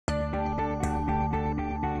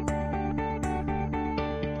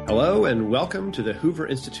Hello and welcome to the Hoover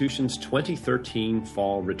Institution's 2013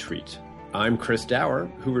 Fall Retreat. I'm Chris Dower,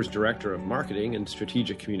 Hoover's Director of Marketing and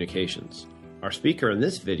Strategic Communications. Our speaker in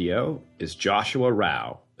this video is Joshua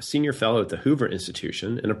Rauh, a Senior Fellow at the Hoover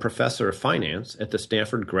Institution and a Professor of Finance at the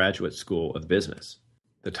Stanford Graduate School of Business.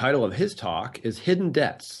 The title of his talk is Hidden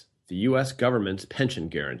Debts, the U.S. Government's Pension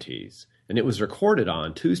Guarantees, and it was recorded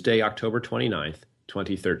on Tuesday, October 29th,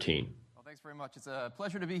 2013. Well, thanks very much. It's a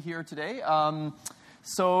pleasure to be here today.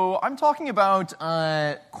 So I'm talking about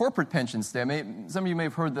corporate pensions today. Some of you may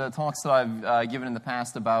have heard the talks that I've given in the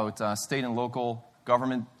past about state and local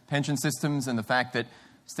government pension systems and the fact that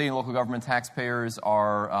state and local government taxpayers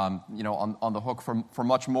are on the hook for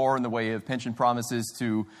much more in the way of pension promises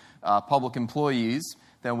to public employees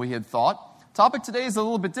than we had thought. Topic today is a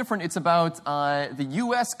little bit different. It's about the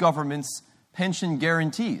U.S. government's pension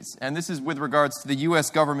guarantees. And this is with regards to the U.S.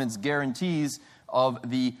 government's guarantees of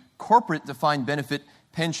the corporate defined benefit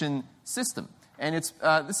pension system. And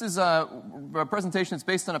this is a presentation that's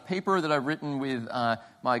based on a paper that I've written with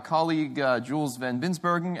my colleague Jules Van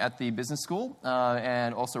Binsbergen at the Business School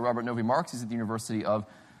and also Robert Novi-Marx. He's at the University of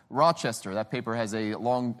Rochester. That paper has a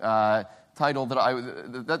long title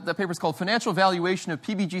that paper is called Financial Valuation of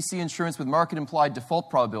PBGC Insurance with Market Implied Default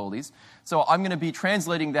Probabilities. So I'm going to be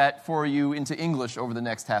translating that for you into English over the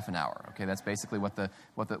next half an hour. Okay, that's basically what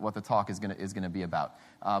the talk is going to be about.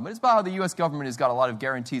 But it's about how the U.S. government has got a lot of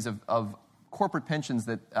guarantees of corporate pensions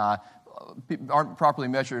that aren't properly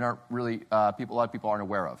measured and aren't really a lot of people aren't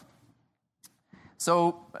aware of.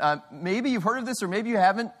 So maybe you've heard of this or maybe you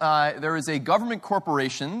haven't. There is a government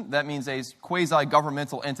corporation. That means a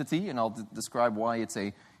quasi-governmental entity, and I'll describe why it's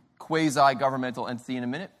a quasi-governmental entity in a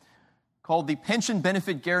minute, called the Pension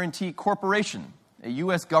Benefit Guaranty Corporation, a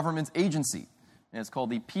U.S. government agency, and it's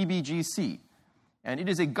called the PBGC. And it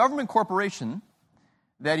is a government corporation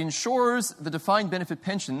that insures the defined benefit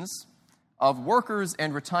pensions of workers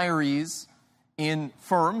and retirees in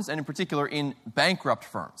firms, and in particular in bankrupt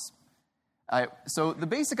firms. So the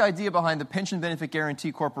basic idea behind the Pension Benefit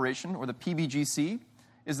Guaranty Corporation, or the PBGC,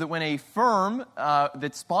 is that when a firm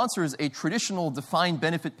that sponsors a traditional defined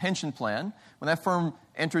benefit pension plan, when that firm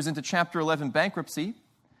enters into Chapter 11 bankruptcy,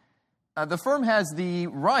 the firm has the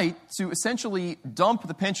right to essentially dump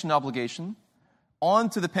the pension obligation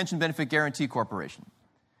onto the Pension Benefit Guaranty Corporation.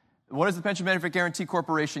 What does the Pension Benefit Guaranty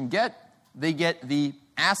Corporation get? They get the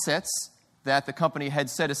assets that the company had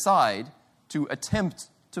set aside to attempt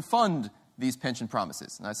to fund these pension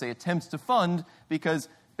promises. And I say attempt to fund because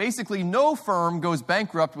basically no firm goes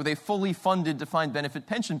bankrupt with a fully funded defined benefit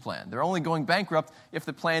pension plan. They're only going bankrupt if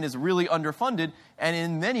the plan is really underfunded. And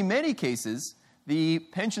in many, many cases, the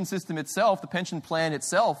pension system itself, the pension plan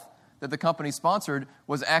itself that the company sponsored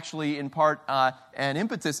was actually in part an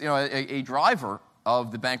impetus, a driver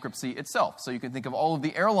of the bankruptcy itself. So you can think of all of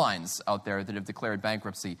the airlines out there that have declared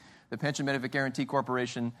bankruptcy. The Pension Benefit Guaranty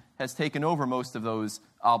Corporation has taken over most of those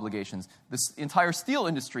obligations. This entire steel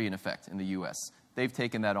industry, in effect, in the U.S., they've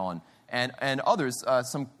taken that on. And others,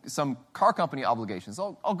 some car company obligations.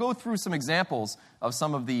 I'll go through some examples of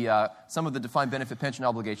some of the defined benefit pension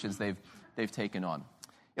obligations they've taken on.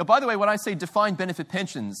 By the way, when I say defined benefit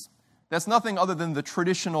pensions, that's nothing other than the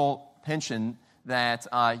traditional pension that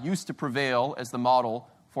used to prevail as the model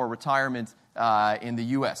for retirement in the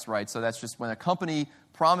U.S., right? So that's just when a company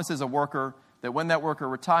promises a worker that when that worker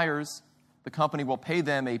retires, the company will pay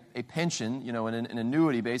them a pension, an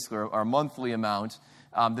annuity basically, or a monthly amount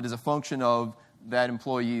that is a function of that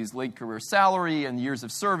employee's late career salary and years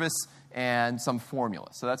of service and some formula.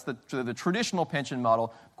 So that's the traditional pension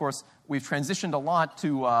model. Of course, we've transitioned a lot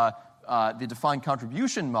to the defined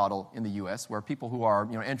contribution model in the U.S., where people who are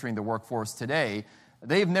entering the workforce today,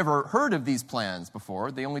 they've never heard of these plans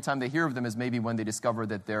before. The only time they hear of them is maybe when they discover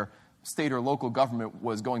that their state or local government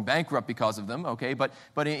was going bankrupt because of them. Okay, but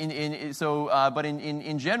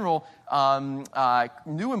in general,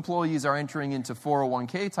 new employees are entering into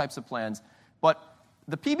 401k types of plans. But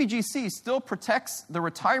the PBGC still protects the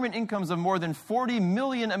retirement incomes of more than 40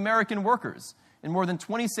 million American workers in more than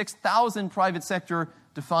 26,000 private sector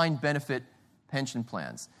defined benefit pension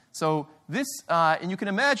plans. So this, and you can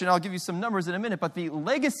imagine, I'll give you some numbers in a minute, but the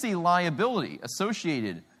legacy liability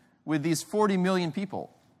associated with these 40 million people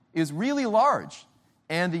is really large.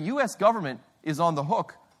 And the U.S. government is on the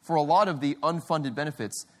hook for a lot of the unfunded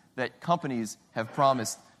benefits that companies have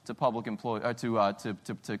promised to public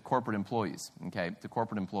to corporate employees, to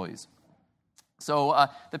corporate employees. So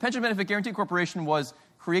the Pension Benefit Guaranty Corporation was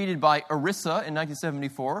created by ERISA in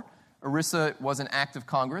 1974. ERISA was an act of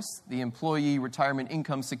Congress, the Employee Retirement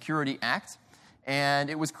Income Security Act, and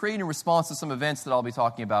it was created in response to some events that I'll be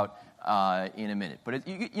talking about in a minute. But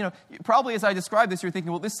probably as I describe this, you're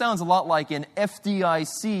thinking, well, this sounds a lot like an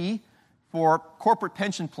FDIC for corporate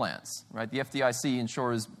pension plans, right? The FDIC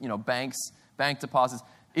insures, bank deposits.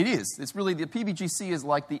 It is. It's really, the PBGC is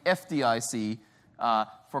like the FDIC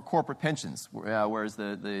for corporate pensions, whereas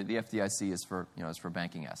the FDIC is for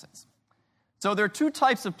banking assets. So there are two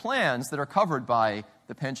types of plans that are covered by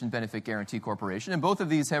the Pension Benefit Guaranty Corporation, and both of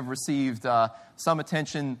these have received some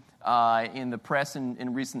attention in the press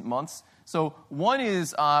in recent months. So one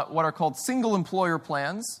is what are called single employer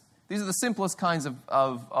plans. These are the simplest kinds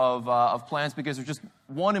of plans because there's just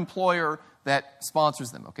one employer that sponsors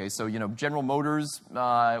them. Okay, so General Motors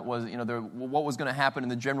what was going to happen in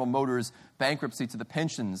the General Motors bankruptcy to the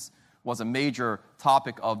pensions was a major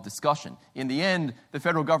topic of discussion. In the end, the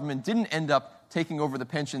federal government didn't end up taking over the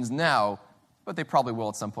pensions now, but they probably will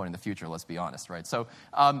at some point in the future, let's be honest, right? So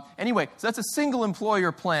anyway, so that's a single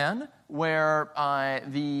employer plan where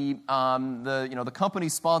the company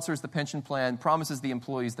sponsors the pension plan, promises the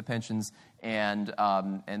employees the pensions, and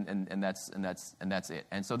that's it.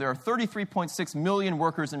 And so there are 33.6 million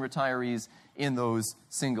workers and retirees in those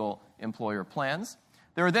single employer plans.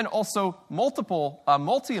 There are then also multiple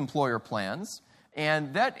multi-employer plans,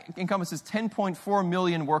 and that encompasses 10.4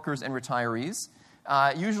 million workers and retirees,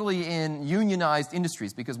 usually in unionized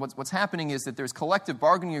industries, because what's happening is that there's collective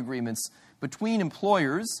bargaining agreements between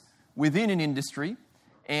employers within an industry,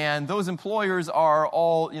 and those employers are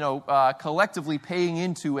all collectively paying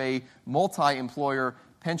into a multi-employer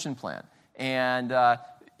pension plan. And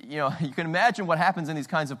you can imagine what happens in these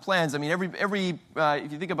kinds of plans. I mean, if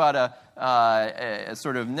you think about a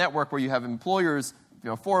sort of network where you have employers,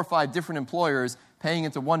 4 or 5 different employers paying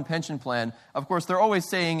into one pension plan, of course, they're always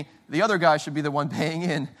saying the other guy should be the one paying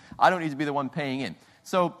in. I don't need to be the one paying in.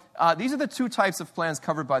 So these are the two types of plans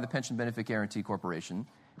covered by the Pension Benefit Guaranty Corporation.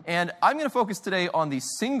 And I'm going to focus today on the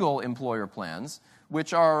single employer plans,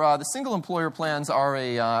 which are the single employer plans are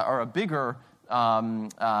a bigger a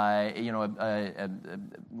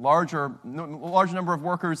larger number of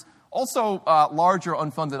workers, also larger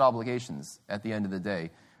unfunded obligations at the end of the day.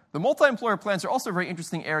 The multi-employer plans are also a very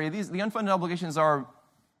interesting area. The unfunded obligations are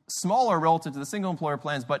smaller relative to the single employer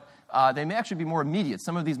plans, but they may actually be more immediate.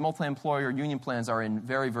 Some of these multi-employer union plans are in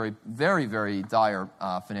very, very, very, very dire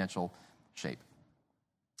financial shape.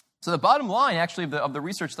 So the bottom line, actually, of the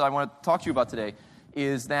research that I want to talk to you about today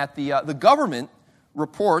is that the government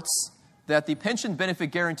reports that the Pension Benefit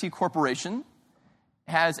Guaranty Corporation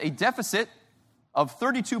has a deficit of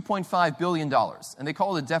 $32.5 billion. And they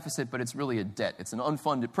call it a deficit, but it's really a debt. It's an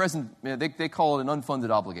unfunded present. They call it an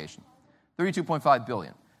unfunded obligation. $32.5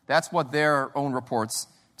 billion. That's what their own reports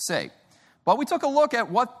say. But we took a look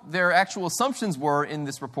at what their actual assumptions were in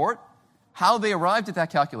this report, how they arrived at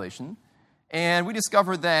that calculation, and we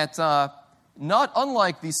discovered that not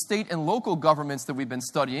unlike the state and local governments that we've been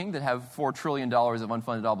studying that have $4 trillion of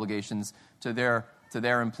unfunded obligations to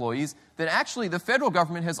their employees, that actually the federal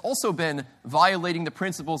government has also been violating the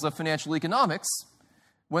principles of financial economics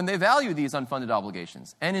when they value these unfunded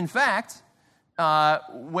obligations. And in fact,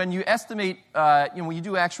 when you estimate, when you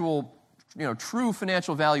do actual, true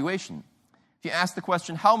financial valuation, if you ask the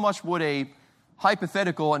question, how much would a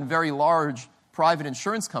hypothetical and very large private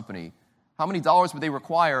insurance company, how many dollars would they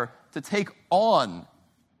require to take on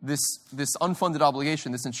this unfunded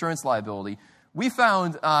obligation, this insurance liability? We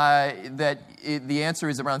found that the answer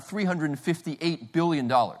is around $358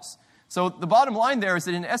 billion. So the bottom line there is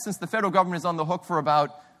that, in essence, the federal government is on the hook for about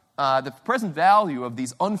the present value of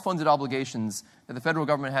these unfunded obligations that the federal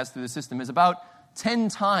government has through the system is about 10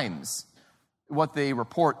 times what they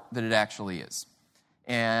report that it actually is.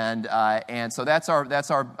 And so that's our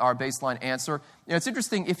baseline answer. It's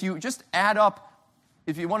interesting, if you just add up,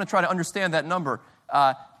 if you want to try to understand that number,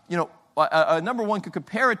 number one could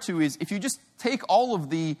compare it to is if you just take all of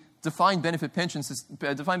the defined benefit pension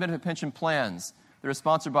plans that are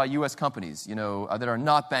sponsored by U.S. companies, that are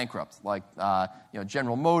not bankrupt, like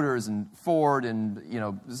General Motors and Ford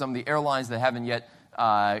and some of the airlines that haven't yet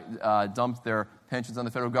dumped their pensions on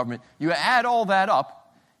the federal government. You add all that up.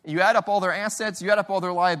 You add up all their assets. You add up all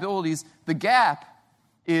their liabilities. The gap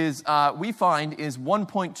is we find is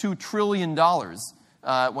 $1.2 trillion.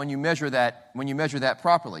 When you measure that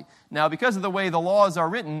properly. Now, because of the way the laws are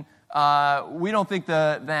written, we don't think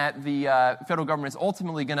that the federal government is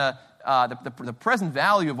ultimately going to the present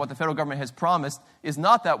value of what the federal government has promised is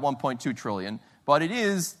not that $1.2 trillion, but it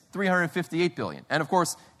is $358 billion. And of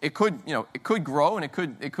course, it could grow, and it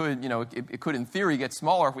could in theory get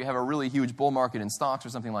smaller if we have a really huge bull market in stocks or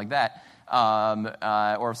something like that,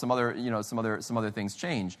 or if some other things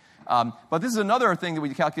change. But this is another thing that we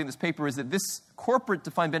calculate in this paper, is that this corporate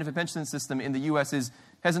defined benefit pension system in the U.S. is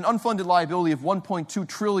has an unfunded liability of $1.2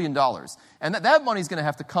 trillion. And that money is going to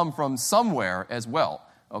have to come from somewhere as well.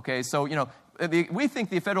 Okay, so, we think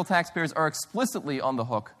the federal taxpayers are explicitly on the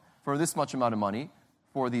hook for this much amount of money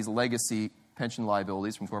for these legacy pension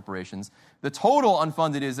liabilities from corporations. The total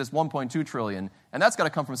unfunded is this $1.2 trillion, and that's got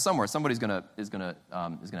to come from somewhere. Somebody's going to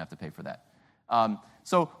have to pay for that.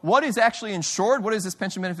 So what is actually insured? What does this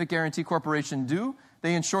Pension Benefit Guaranty Corporation do?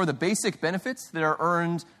 They insure the basic benefits that are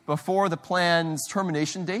earned before the plan's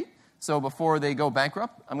termination date, so before they go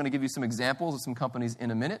bankrupt. I'm going to give you some examples of some companies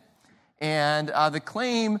in a minute. And the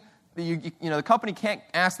claim, the company can't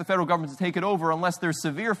ask the federal government to take it over unless there's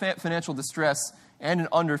severe financial distress and an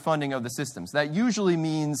underfunding of the systems. That usually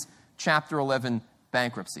means Chapter 11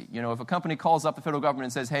 bankruptcy. If a company calls up the federal government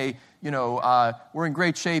and says, hey, we're in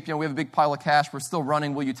great shape, we have a big pile of cash, we're still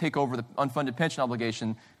running, will you take over the unfunded pension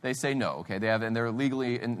obligation? They say no, okay? And they're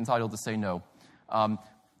legally entitled to say no.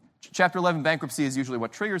 Chapter 11 bankruptcy is usually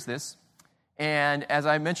what triggers this. And as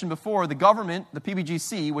I mentioned before, the government, the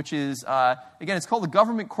PBGC, which is, again, it's called a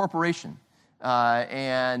government corporation. While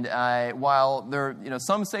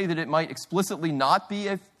some say that it might explicitly not be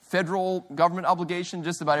a federal government obligation,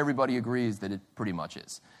 just about everybody agrees that it pretty much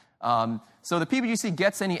is. So the PBGC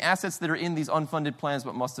gets any assets that are in these unfunded plans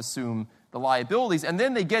but must assume the liabilities, and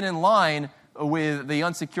then they get in line with the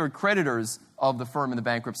unsecured creditors of the firm in the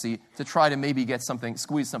bankruptcy to try to maybe get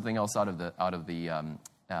squeeze something else out of the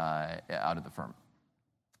firm.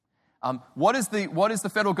 What is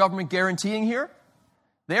the federal government guaranteeing here?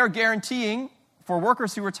 They are guaranteeing, for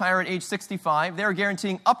workers who retire at age 65, they are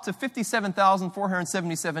guaranteeing up to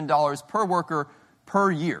 $57,477 per worker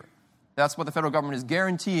per year. That's what the federal government is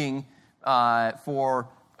guaranteeing for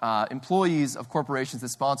employees of corporations that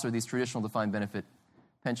sponsor these traditional defined benefit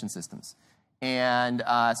pension systems. And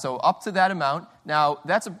so up to that amount. Now,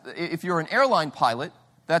 if you're an airline pilot,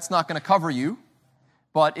 that's not going to cover you.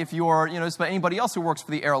 But if you're, just about anybody else who works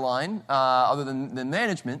for the airline, other than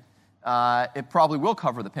management, it probably will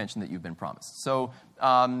cover the pension that you've been promised. So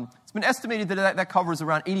it's been estimated that covers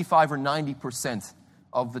around 85 or 90%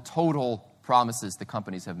 of the total promises the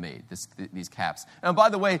companies have made, these caps. And by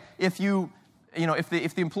the way, if the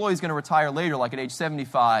employee is going to retire later, like at age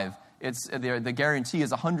 75, the guarantee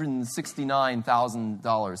is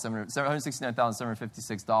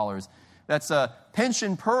 $169,756. That's a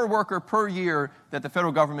pension per worker per year that the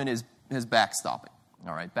federal government is backstopping.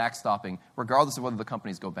 All right, backstopping, regardless of whether the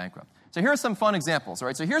companies go bankrupt. So here are some fun examples. All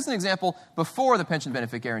right, so here's an example before the Pension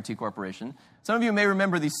Benefit Guaranty Corporation. Some of you may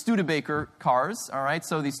remember the Studebaker cars. All right,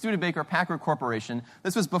 so the Studebaker Packard Corporation.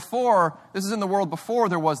 This is in the world before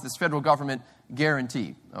there was this federal government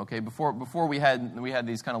guarantee. Okay, before we had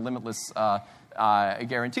these kind of limitless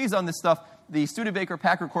guarantees on this stuff. The Studebaker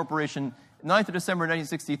Packard Corporation, 9th of December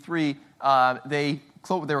 1963, they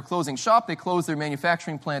were closing shop. They closed their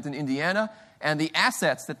manufacturing plant in Indiana. And the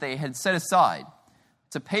assets that they had set aside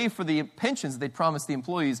to pay for the pensions they'd promised the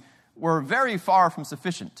employees were very far from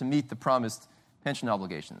sufficient to meet the promised pension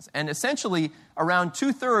obligations. And essentially, around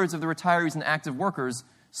 2/3 of the retirees and active workers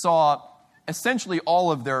saw essentially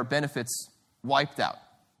all of their benefits wiped out.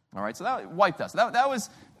 All right, so that wiped out. So that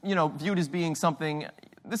was viewed as being something.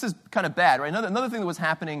 This is kind of bad, right? Another thing that was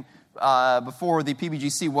happening before the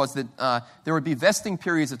PBGC was that there would be vesting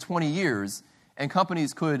periods of 20 years, and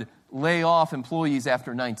companies could lay off employees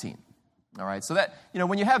after 19. All right, so that,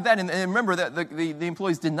 when you have that, and remember that the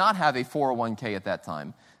employees did not have a 401k at that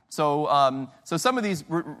time. So some of these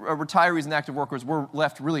retirees and active workers were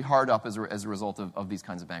left really hard up as a result of these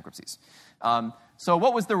kinds of bankruptcies. So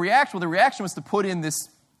what was the reaction? Well, the reaction was to put in this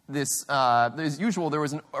as usual, there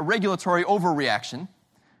was a regulatory overreaction.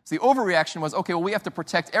 So the overreaction was, okay, well, we have to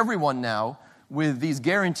protect everyone now with these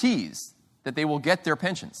guarantees that they will get their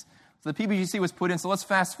pensions. So the PBGC was put in. So let's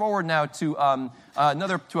fast forward now to a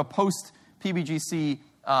post-PBGC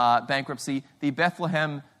bankruptcy, the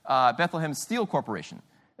Bethlehem Steel Corporation.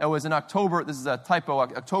 That was in October. This is a typo.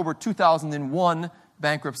 October 2001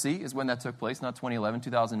 bankruptcy is when that took place, not 2011,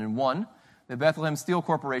 2001. The Bethlehem Steel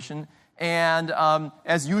Corporation. And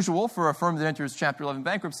as usual for a firm that enters Chapter 11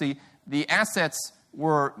 bankruptcy, the assets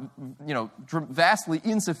were vastly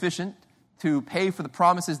insufficient to pay for the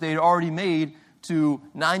promises they had already made to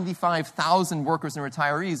 95,000 workers and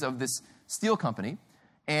retirees of this steel company.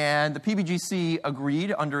 And the PBGC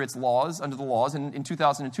agreed under the laws in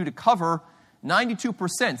 2002 to cover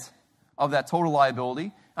 92% of that total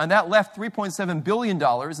liability, and that left $3.7 billion in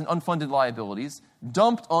unfunded liabilities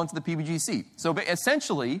dumped onto the PBGC. So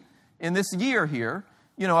essentially, in this year here,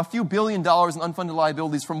 a few $1 billion in unfunded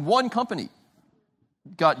liabilities from one company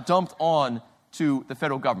got dumped on to the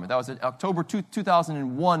federal government. That was an October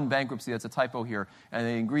 2001 bankruptcy. That's a typo here. And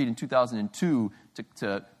they agreed in 2002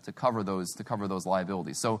 to cover those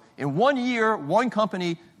liabilities. So in 1 year, one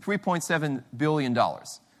company, $3.7 billion.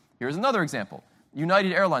 Here's another example.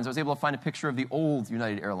 United Airlines. I was able to find a picture of the old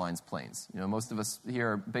United Airlines planes. Most of us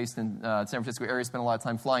here based in San Francisco area spend a lot of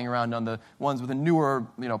time flying around on the ones with a newer,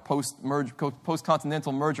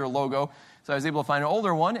 post-continental merger logo. So I was able to find an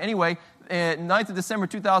older one. Anyway, 9th of December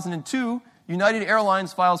 2002, United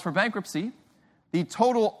Airlines files for bankruptcy. The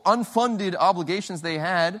total unfunded obligations they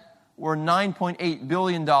had were $9.8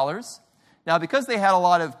 billion. Now, because they had a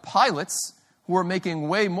lot of pilots who were making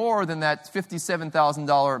way more than that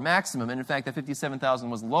 $57,000 maximum, and in fact, that $57,000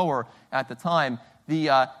 was lower at the time, the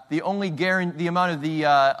amount of the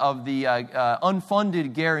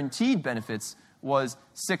unfunded guaranteed benefits was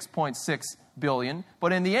 $6.6 billion.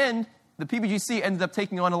 But in the end, the PBGC ended up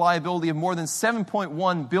taking on a liability of more than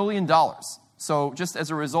 $7.1 billion. So just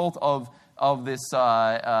as a result of this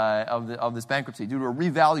bankruptcy, due to a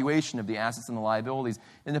revaluation of the assets and the liabilities,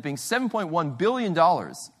 ended up being $7.1 billion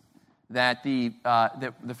that the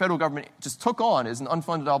federal government just took on as an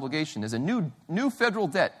unfunded obligation, as a new federal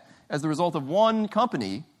debt, as the result of one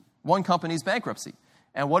company's bankruptcy.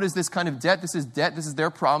 And what is this kind of debt? This is debt. This is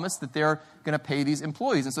their promise that they're going to pay these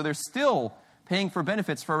employees. And so they're still paying for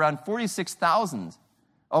benefits for around 46,000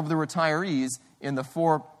 of the retirees in the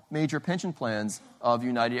 4 major pension plans of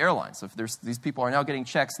United Airlines. So these people are now getting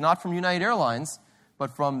checks not from United Airlines,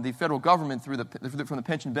 but from the federal government from the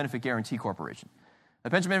Pension Benefit Guaranty Corporation. The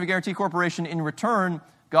Pension Benefit Guaranty Corporation, in return,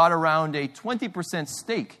 got around a 20%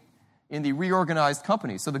 stake in the reorganized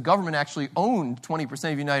company. So the government actually owned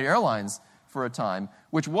 20% of United Airlines for a time,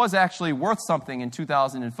 which was actually worth something in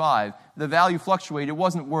 2005. The value fluctuated. It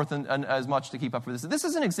wasn't worth as much to keep up for this. So this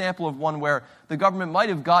is an example of one where the government might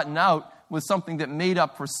have gotten out with something that made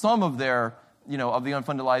up for some of their, of the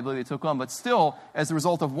unfunded liability they took on, but still, as a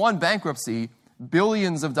result of one bankruptcy,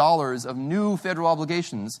 billions of dollars of new federal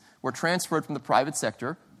obligations were transferred from the private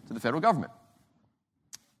sector to the federal government.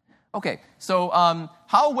 Okay, so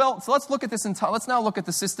let's look at this. Let's now look at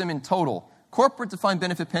the system in total. Corporate defined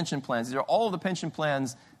benefit pension plans. These are all of the pension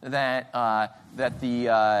plans that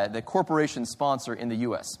the corporations sponsor in the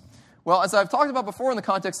U.S. Well, as I've talked about before in the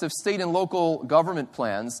context of state and local government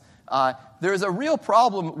plans, there's a real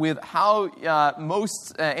problem with how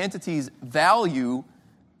most entities value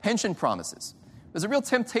pension promises. There's a real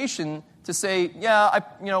temptation to say,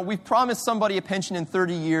 we've promised somebody a pension in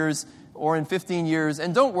 30 years or in 15 years,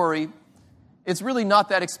 and don't worry, it's really not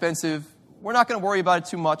that expensive. We're not going to worry about it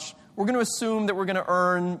too much. We're going to assume that we're going to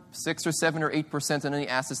earn 6 or 7 or 8% on any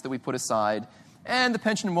assets that we put aside, and the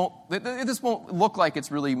pension this won't look like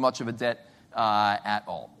it's really much of a debt at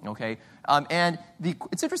all. Okay,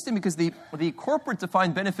 it's interesting because the corporate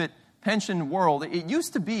defined benefit pension world, it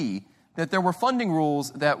used to be that there were funding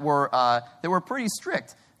rules that were pretty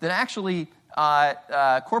strict. That actually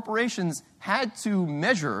corporations had to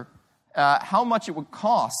measure how much it would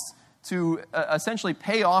cost to essentially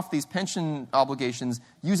pay off these pension obligations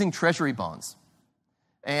using treasury bonds,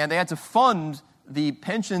 and they had to fund the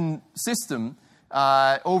pension system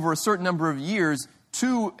over a certain number of years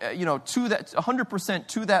to that 100%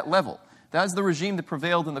 to that level. That's the regime that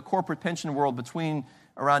prevailed in the corporate pension world between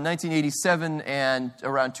around 1987 and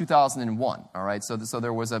around 2001. All right, so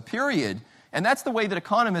there was a period, and that's the way that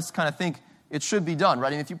economists kind of think it should be done,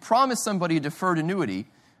 right? And if you promise somebody a deferred annuity,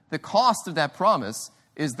 the cost of that promise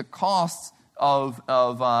is the cost of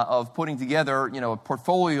putting together a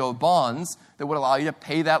portfolio of bonds that would allow you to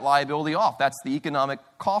pay that liability off. That's the economic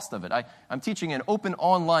cost of it. I'm teaching an open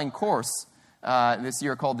online course this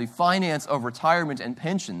year called The Finance of Retirement and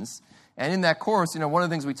Pensions. And in that course, one of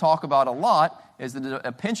the things we talk about a lot is that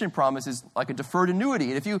a pension promise is like a deferred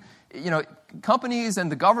annuity. And if companies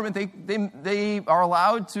and the government, they are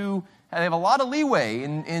allowed to, they have a lot of leeway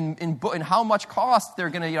in how much cost they're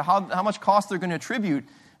going to, how much cost they're going to attribute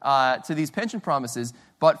to these pension promises.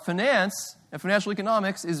 But finance and financial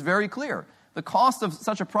economics is very clear. The cost of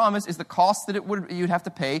such a promise is the cost that you'd have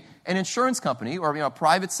to pay an insurance company or a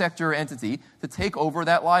private sector entity to take over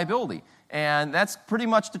that liability. And that's pretty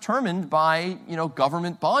much determined by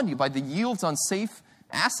government bond, by the yields on safe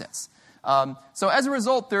assets. So as a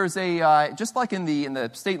result, there's just like in the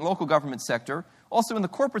state and local government sector, also in the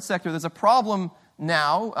corporate sector, there's a problem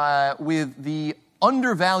now with the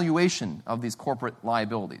undervaluation of these corporate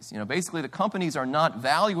liabilities. Basically the companies are not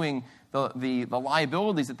valuing the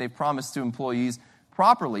liabilities that they've promised to employees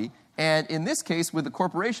properly. And in this case, with the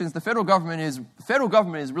corporations, the federal government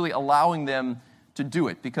is really allowing them to do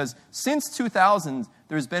it, because since 2000,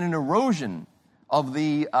 there's been an erosion of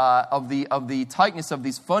the tightness of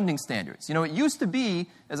these funding standards. You know, it used to be,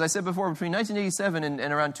 as I said before, between 1987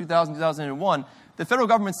 and around 2000, 2001, the federal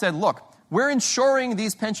government said, look, we're insuring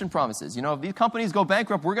these pension promises. You know, if these companies go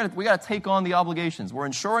bankrupt, we got to take on the obligations. We're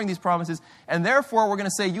insuring these promises, and therefore we're going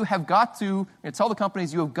to say you have got to tell the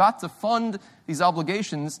companies you have got to fund these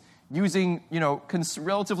obligations using, you know,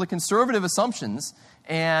 relatively conservative assumptions,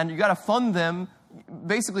 and you got to fund them.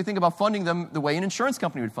 Basically, think about funding them the way an insurance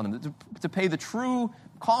company would fund them, to pay the true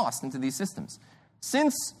cost into these systems.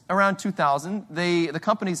 Since around 2000, the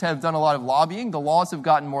companies have done a lot of lobbying. The laws have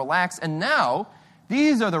gotten more lax, and now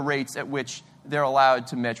these are the rates at which they're allowed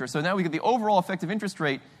to measure. So now we get the overall effective interest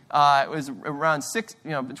rate is around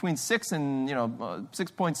between 6 and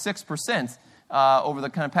 6.6% over the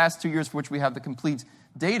kind of past 2 years for which we have the complete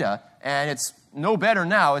data, and it's no better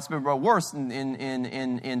now. It's been worse in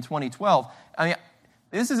 2012. I mean,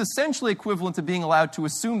 this is essentially equivalent to being allowed to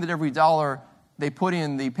assume that every dollar they put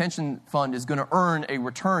in the pension fund is going to earn a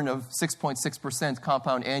return of 6.6%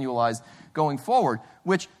 compound annualized going forward,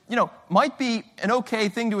 which, you know, might be an okay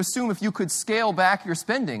thing to assume if you could scale back your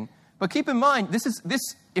spending. But keep in mind,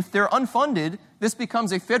 if they're unfunded, this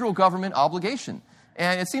becomes a federal government obligation.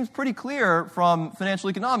 And it seems pretty clear from financial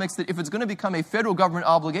economics that if it's going to become a federal government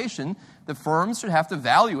obligation, the firms should have to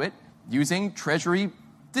value it using Treasury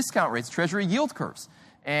discount rates, Treasury yield curves.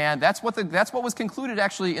 And that's what was concluded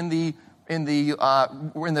actually in the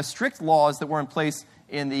strict laws that were in place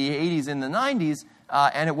in the 80s and the 90s,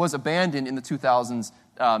 and it was abandoned in the 2000s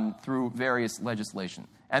through various legislation.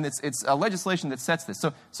 And it's a legislation that sets this.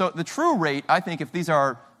 So the true rate, I think, if these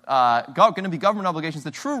are going to be government obligations,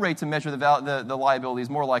 the true rate to measure the liability is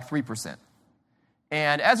more like 3%.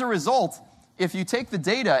 And as a result, if you take the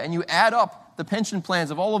data and you add up the pension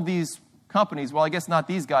plans of all of these companies, well, I guess not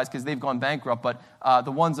these guys because they've gone bankrupt, but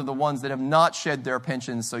the ones that have not shed their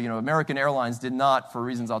pensions. So, you know, American Airlines did not, for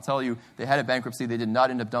reasons I'll tell you, they had a bankruptcy. They did not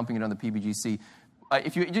end up dumping it on the PBGC.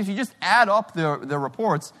 If you just add up the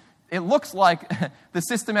reports, it looks like the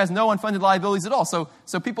system has no unfunded liabilities at all. So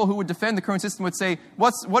people who would defend the current system would say,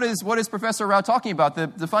 what is Professor Rauh talking about? The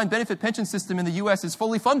defined benefit pension system in the U.S. is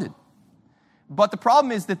fully funded. But the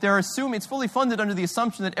problem is that they're assuming it's fully funded under the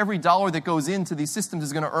assumption that every dollar that goes into these systems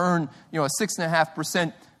is going to earn, you know, a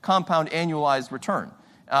 6.5% compound annualized return.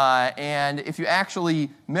 And if you actually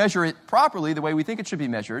measure it properly, the way we think it should be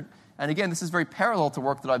measured, and again, this is very parallel to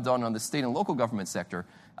work that I've done on the state and local government sector,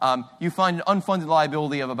 you find an unfunded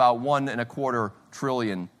liability of about $1.25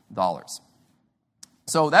 trillion.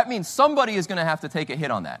 So that means somebody is going to have to take a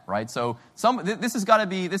hit on that, right? So this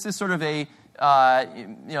is sort of a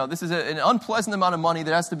this is an unpleasant amount of money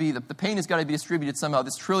that has to be, the pain has got to be distributed somehow.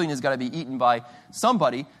 This trillion has got to be eaten by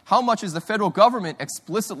somebody. How much is the federal government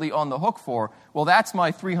explicitly on the hook for? Well, that's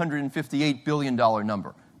my $358 billion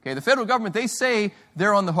number. Okay, the federal government, they say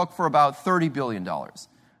they're on the hook for about $30 billion.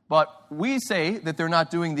 But we say that they're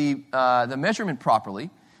not doing the measurement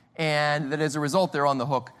properly, and that as a result, they're on the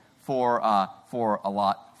hook for a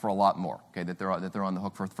lot more. Okay, that they're on the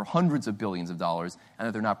hook for hundreds of billions of dollars, and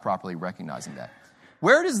that they're not properly recognizing that.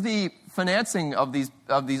 Where does the financing of these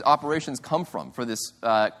operations come from for this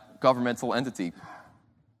governmental entity,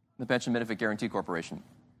 the Pension Benefit Guaranty Corporation?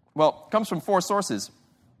 Well, it comes from four sources.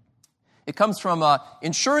 It comes from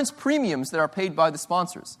insurance premiums that are paid by the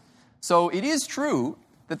sponsors. So it is true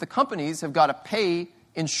that the companies have got to pay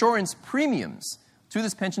insurance premiums to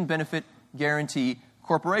this Pension Benefit Guaranty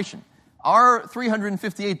Corporation. Our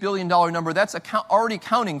 $358 billion number, that's already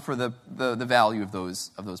accounting for the value of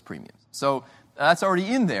those premiums. So that's already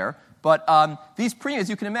in there. But these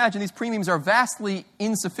premiums, you can imagine, these premiums are vastly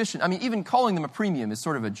insufficient. I mean, even calling them a premium is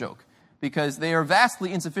sort of a joke, because they are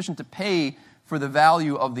vastly insufficient to pay for the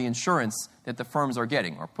value of the insurance that the firms are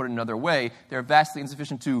getting. Or put it another way, they're vastly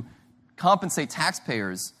insufficient to compensate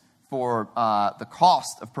taxpayers for the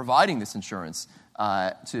cost of providing this insurance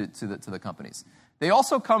to the companies. They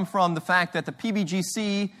also come from the fact that the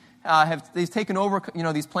PBGC they've taken over, you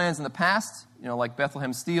know, these plans in the past, you know, like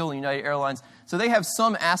Bethlehem Steel and United Airlines. So they have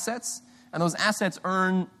some assets, and those assets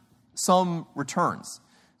earn some returns.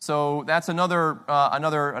 So that's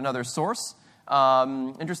another source.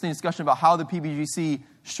 Interesting discussion about how the PBGC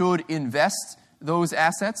should invest those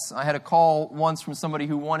assets. I had a call once from somebody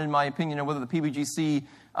who wanted my opinion on whether the PBGC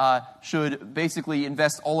should basically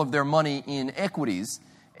invest all of their money in equities.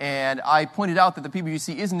 And I pointed out that the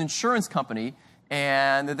PBGC is an insurance company,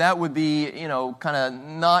 and that would be, you know, kind of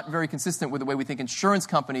not very consistent with the way we think insurance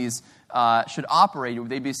companies should operate.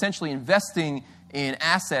 They'd be essentially investing in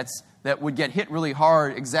assets that would get hit really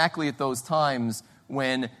hard exactly at those times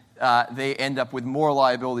when they end up with more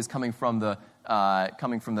liabilities coming from the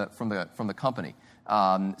company.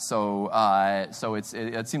 So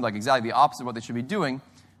it seemed like exactly the opposite of what they should be doing,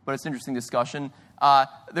 but it's an interesting discussion.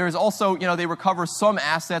 There's also, they recover some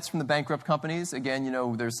assets from the bankrupt companies. Again,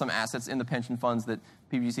 there's some assets in the pension funds that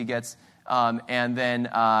PBGC gets, and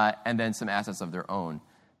then some assets of their own.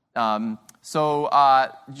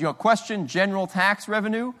 Question, general tax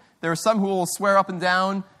revenue. There are some who will swear up and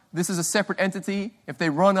down this is a separate entity. If they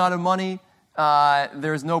run out of money,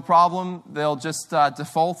 there's no problem. They'll just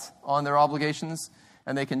default on their obligations,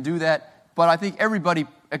 and they can do that. But I think everybody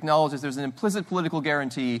acknowledges there's an implicit political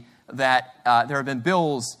guarantee that there have been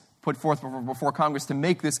bills put forth before Congress to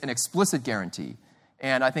make this an explicit guarantee.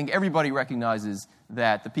 And I think everybody recognizes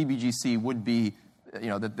that the PBGC would be,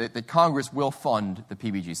 that Congress will fund the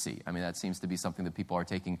PBGC. I mean, that seems to be something that people are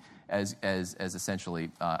taking as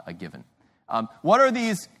essentially a given. What are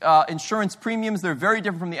these insurance premiums? They're very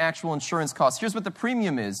different from the actual insurance costs. Here's what the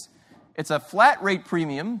premium is. It's a flat rate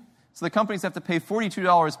premium, so the companies have to pay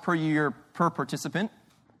 $42 per year per participant.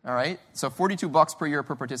 All right, so $42 per year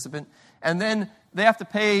per participant. And then they have to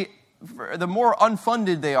pay, the more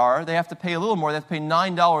unfunded they are, they have to pay a little more. They have to pay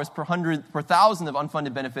 $9 per thousand of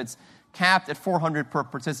unfunded benefits, capped at $400 per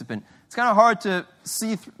participant. It's kind of hard to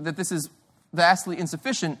see that this is vastly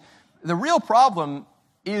insufficient. The real problem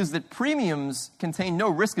is that premiums contain no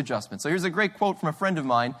risk adjustment. So here's a great quote from a friend of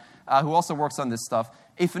mine who also works on this stuff.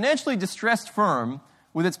 A financially distressed firm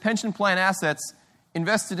with its pension plan assets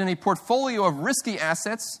invested in a portfolio of risky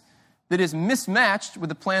assets that is mismatched with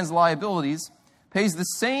the plan's liabilities pays the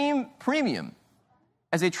same premium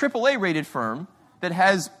as a AAA-rated firm that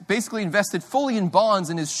has basically invested fully in bonds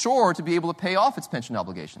and is sure to be able to pay off its pension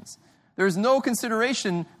obligations. There is no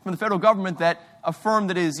consideration from the federal government that a firm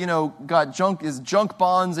that is, got junk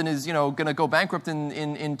bonds and is, going to go bankrupt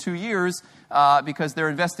in 2 years because they're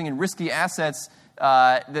investing in risky assets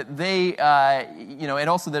that they, and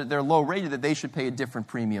also that they're low rated, that they should pay a different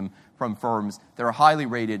premium from firms that are highly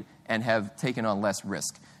rated and have taken on less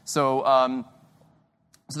risk. So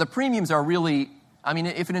the premiums are really, I mean,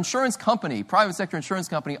 if an insurance company, private sector insurance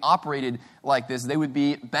company, operated like this, they would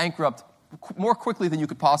be bankrupt more quickly than you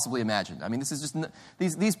could possibly imagine. I mean, this is just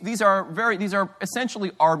these are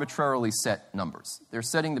essentially arbitrarily set numbers. They're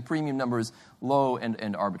setting the premium numbers low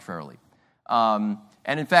and arbitrarily. And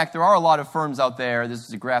in fact, there are a lot of firms out there. This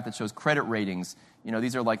is a graph that shows credit ratings.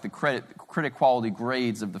 These are like the credit quality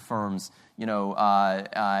grades of the firms. These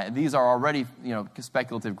are already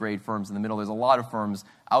speculative grade firms in the middle. There's a lot of firms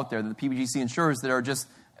out there that the PBGC insures that are just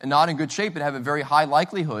not in good shape and have a very high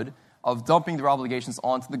likelihood of dumping their obligations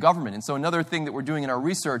onto the government. And so another thing that we're doing in our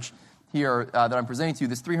research here that I'm presenting to you,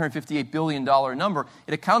 this $358 billion number,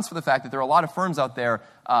 it accounts for the fact that there are a lot of firms out there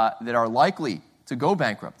that are likely to go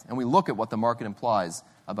bankrupt. And we look at what the market implies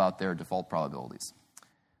about their default probabilities.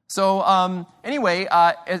 So anyway,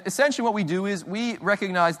 essentially what we do is we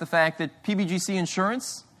recognize the fact that PBGC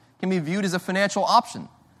insurance can be viewed as a financial option.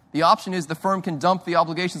 The option is the firm can dump the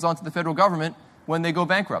obligations onto the federal government when they go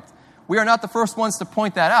bankrupt. We are not the first ones to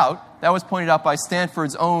point that out. That was pointed out by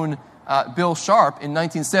Stanford's own Bill Sharp in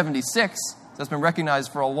 1976. So that's been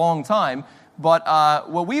recognized for a long time. But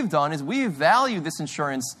what we've done is we've valued this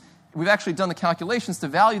insurance. We've actually done the calculations to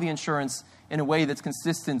value the insurance in a way that's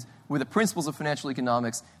consistent with the principles of financial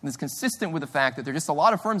economics, and is consistent with the fact that there are just a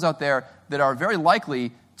lot of firms out there that are very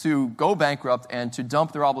likely to go bankrupt and to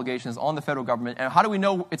dump their obligations on the federal government. And how do we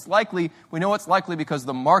know it's likely? We know it's likely because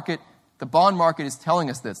the bond market is telling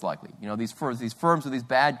us that it's likely. These firms with these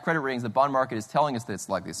bad credit ratings, the bond market is telling us that it's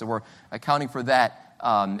likely. So we're accounting for that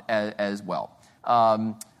as well.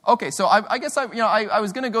 Okay, so I guess I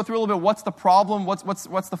was going to go through a little bit. What's the problem?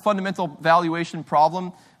 What's the fundamental valuation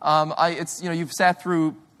problem? You've sat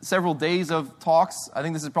through several days of talks. I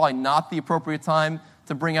think this is probably not the appropriate time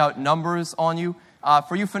to bring out numbers on you.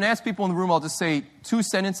 For you finance people in the room, I'll just say 2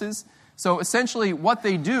 sentences. So essentially, what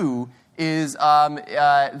they do is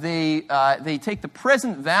they take the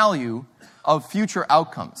present value of future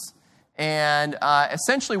outcomes. And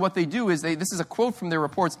essentially what they do is, this is a quote from their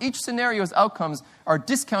reports, each scenario's outcomes are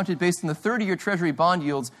discounted based on the 30-year Treasury bond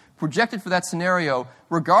yields projected for that scenario,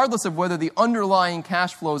 regardless of whether the underlying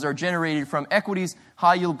cash flows are generated from equities,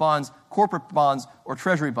 high-yield bonds, corporate bonds, or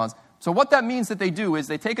Treasury bonds. So what that means that they do is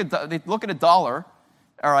they look at a dollar,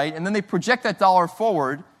 all right, and then they project that dollar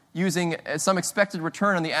forward using some expected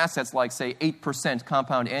return on the assets, like, say, 8%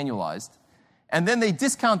 compound annualized. And then they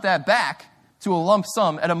discount that back to a lump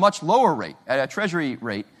sum at a much lower rate, at a Treasury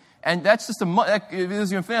rate. And that's just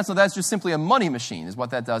that's just simply a money machine is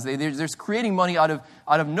what that does. They're just creating money out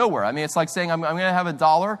of nowhere. I mean, it's like saying I'm going to have a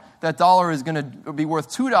dollar. That dollar is going to be worth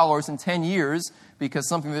 $2 in 10 years because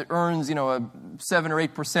something that earns, a 7 or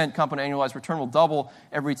 8% compound annualized return will double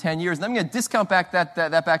every 10 years. And I'm going to discount back that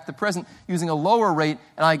back to the present using a lower rate,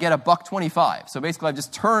 and I get $1.25. So basically, I've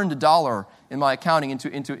just turned $1 in my accounting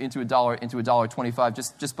into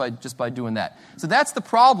 $1.25 just by doing that. So that's the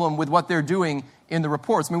problem with what they're doing in the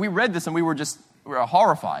reports. I mean, we read this and we were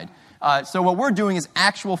horrified. So what we're doing is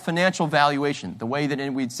actual financial valuation, the way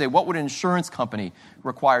that we'd say, what would an insurance company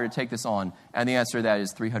require to take this on? And the answer to that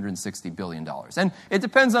is $360 billion. And it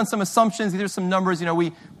depends on some assumptions. These are some numbers.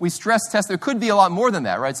 We stress test. There could be a lot more than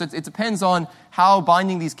that, right? So it depends on how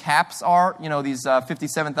binding these caps are, these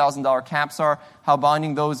 $57,000 caps are, how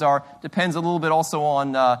binding those are. Depends a little bit also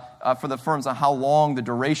on, for the firms, on how long the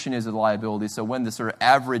duration is of the liability, so when the sort of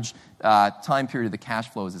average time period of the cash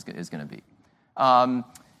flows is going to be.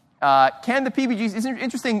 Can the PBGC, it's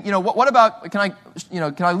interesting, what about, can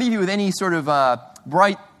I leave you with any sort of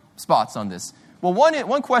bright spots on this? Well,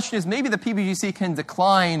 one question is maybe the PBGC can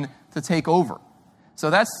decline to take over. So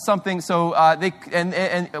that's something,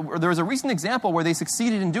 there was a recent example where they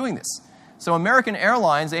succeeded in doing this. So American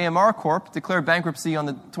Airlines, AMR Corp., declared bankruptcy on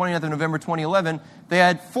the 29th of November 2011. They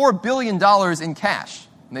had $4 billion in cash.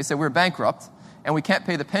 And they said, we're bankrupt, and we can't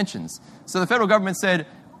pay the pensions. So the federal government said,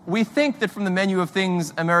 we think that from the menu of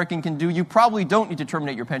things American can do, you probably don't need to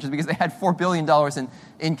terminate your pensions, because they had $4 billion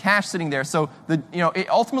in cash sitting there. So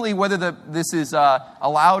ultimately, whether this is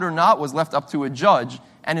allowed or not was left up to a judge.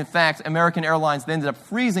 And in fact, American Airlines ended up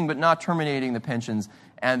freezing but not terminating the pensions,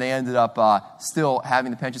 and they ended up still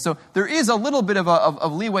having the pensions. So there is a little bit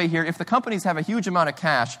of leeway here. If the companies have a huge amount of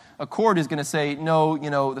cash, a court is going to say, no,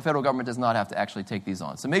 the federal government does not have to actually take these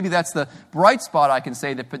on. So maybe that's the bright spot I can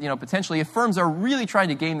say, that potentially if firms are really trying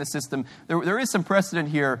to game the system, there is some precedent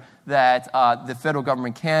here that the federal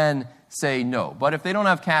government can say no. But if they don't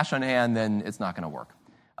have cash on hand, then it's not going to work.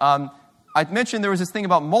 I mentioned there was this thing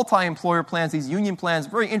about multi-employer plans, these union plans,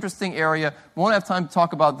 very interesting area. We won't have time to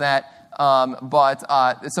talk about that. But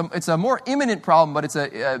it's a more imminent problem, but it's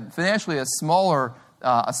financially a smaller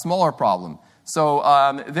problem.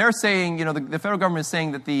 So they're saying, the federal government is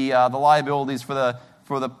saying that the liabilities for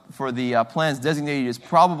the plans designated as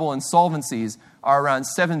probable insolvencies are around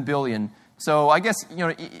 $7 billion. So I guess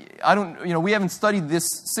we haven't studied this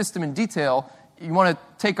system in detail. You want to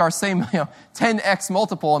take our same 10x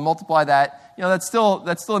multiple and multiply that. That's still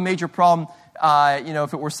a major problem.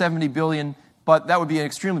 If it were $70 billion. But that would be an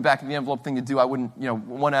extremely back-of-the-envelope thing to do. I wouldn't,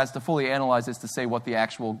 one has to fully analyze this to say what the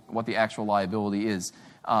actual liability is.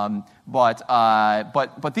 But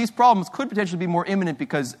these problems could potentially be more imminent,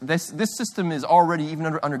 because this system is already, even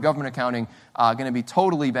under government accounting, going to be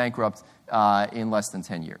totally bankrupt in less than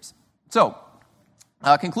 10 years. So,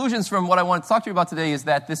 conclusions from what I want to talk to you about today is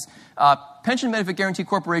that this Pension Benefit Guaranty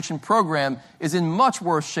Corporation program is in much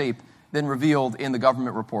worse shape than revealed in the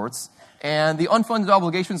government reports. And the unfunded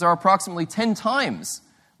obligations are approximately 10 times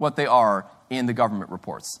what they are in the government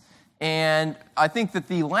reports. And I think that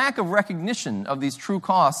the lack of recognition of these true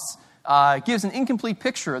costs gives an incomplete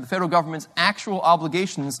picture of the federal government's actual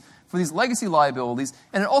obligations for these legacy liabilities,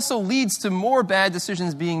 and it also leads to more bad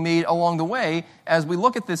decisions being made along the way as we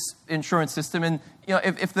look at this insurance system. And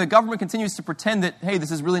if the government continues to pretend that, hey,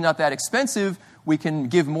 this is really not that expensive, we can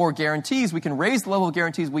give more guarantees, we can raise the level of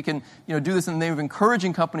guarantees, we can do this in the name of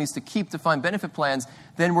encouraging companies to keep defined benefit plans,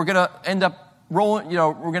 then we're going to end up rolling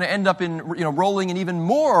in even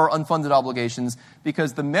more unfunded obligations,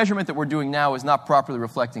 because the measurement that we're doing now is not properly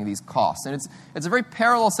reflecting these costs. And it's a very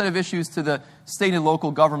parallel set of issues to the state and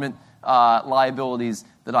local government liabilities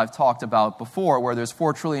that I've talked about before, where there's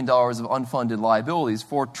 $4 trillion of unfunded liabilities,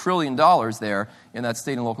 $4 trillion there in that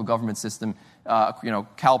state and local government system.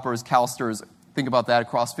 CalPERS, CalSTRS, think about that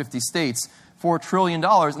across 50 states, $4 trillion.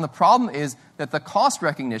 And the problem is that the cost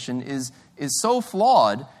recognition is so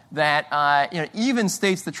flawed that even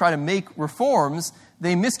states that try to make reforms,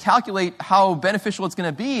 they miscalculate how beneficial it's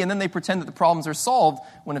going to be, and then they pretend that the problems are solved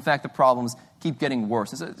when in fact the problems keep getting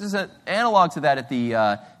worse. There's an analog to that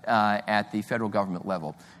at the federal government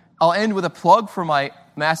level. I'll end with a plug for my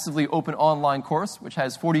massively open online course, which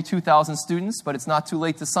has 42,000 students, but it's not too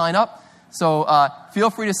late to sign up. So feel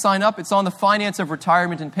free to sign up. It's on the finance of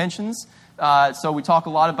retirement and pensions. So we talk a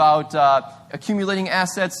lot about accumulating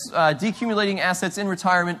assets, decumulating assets in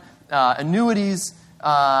retirement, annuities,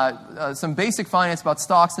 some basic finance about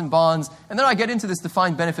stocks and bonds, and then I get into this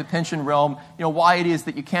defined benefit pension realm, why it is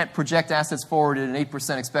that you can't project assets forward at an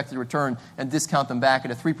 8% expected return and discount them back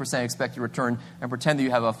at a 3% expected return and pretend that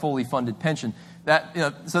you have a fully funded pension. But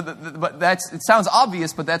it sounds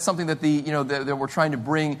obvious, but that's something that that we're trying to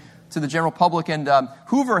bring to the general public, and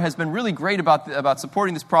Hoover has been really great about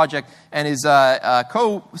supporting this project and is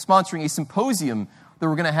co-sponsoring a symposium that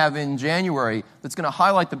we're going to have in January that's going to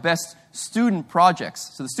highlight the best student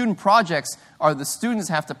projects. So the student projects are the students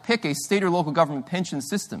have to pick a state or local government pension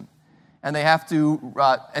system, and they have to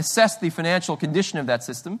assess the financial condition of that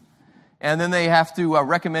system, and then they have to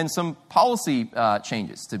recommend some policy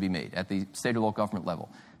changes to be made at the state or local government level.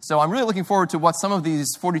 So I'm really looking forward to what some of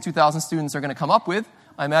these 42,000 students are going to come up with.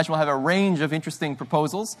 I imagine we'll have a range of interesting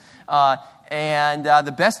proposals. And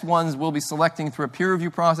the best ones we'll be selecting through a peer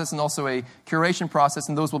review process and also a curation process,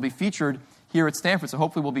 and those will be featured here at Stanford. So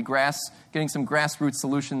hopefully we'll be getting some grassroots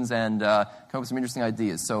solutions and come up with some interesting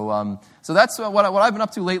ideas. So that's what I've been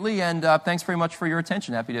up to lately, and thanks very much for your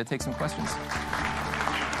attention. Happy to take some questions.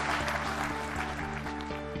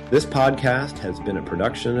 This podcast has been a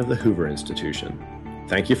production of the Hoover Institution.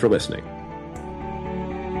 Thank you for listening.